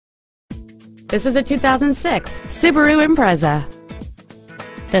This is a 2006 Subaru Impreza.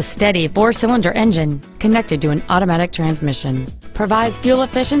 The steady 4-cylinder engine, connected to an automatic transmission, provides fuel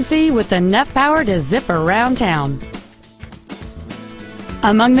efficiency with enough power to zip around town.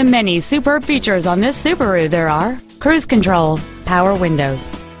 Among the many superb features on this Subaru there are cruise control, power windows,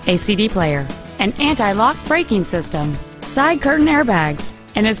 a CD player, an anti-lock braking system, side curtain airbags,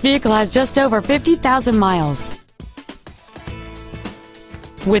 and this vehicle has just over 50,000 miles.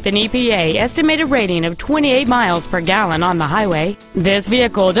 With an EPA estimated rating of 28 miles per gallon on the highway, this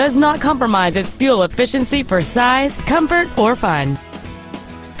vehicle does not compromise its fuel efficiency for size, comfort, or fun.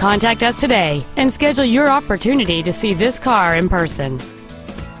 Contact us today and schedule your opportunity to see this car in person.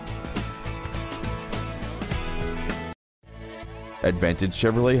 Advantage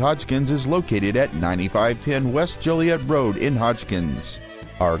Chevrolet Hodgkins is located at 9510 West Joliet Road in Hodgkins.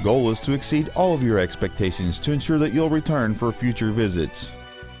 Our goal is to exceed all of your expectations to ensure that you'll return for future visits.